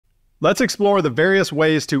Let's explore the various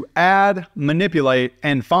ways to add, manipulate,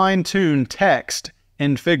 and fine-tune text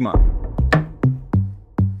in Figma.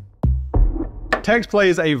 Text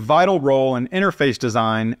plays a vital role in interface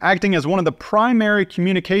design, acting as one of the primary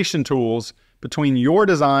communication tools between your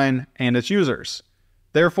design and its users.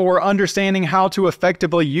 Therefore, understanding how to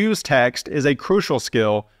effectively use text is a crucial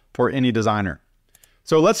skill for any designer.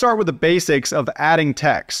 So let's start with the basics of adding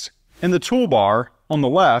text. In the toolbar on the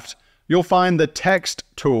left, you'll find the text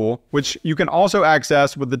tool, which you can also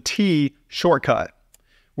access with the T shortcut.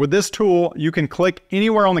 With this tool, you can click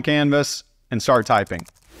anywhere on the canvas and start typing.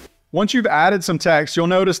 Once you've added some text, you'll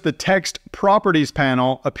notice the Text Properties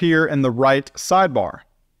panel appear in the right sidebar.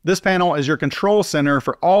 This panel is your control center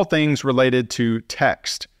for all things related to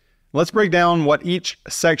text. Let's break down what each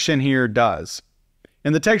section here does.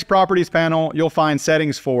 In the Text Properties panel, you'll find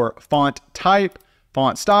settings for font type,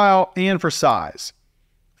 font style, and for size.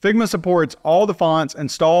 Figma supports all the fonts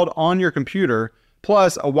installed on your computer,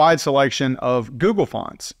 plus a wide selection of Google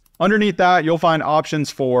fonts. Underneath that, you'll find options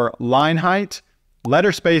for line height,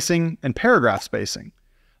 letter spacing, and paragraph spacing.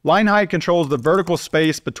 Line height controls the vertical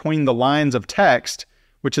space between the lines of text,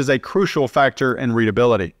 which is a crucial factor in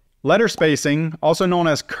readability. Letter spacing, also known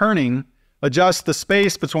as kerning, adjusts the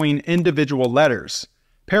space between individual letters.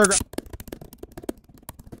 Paragraph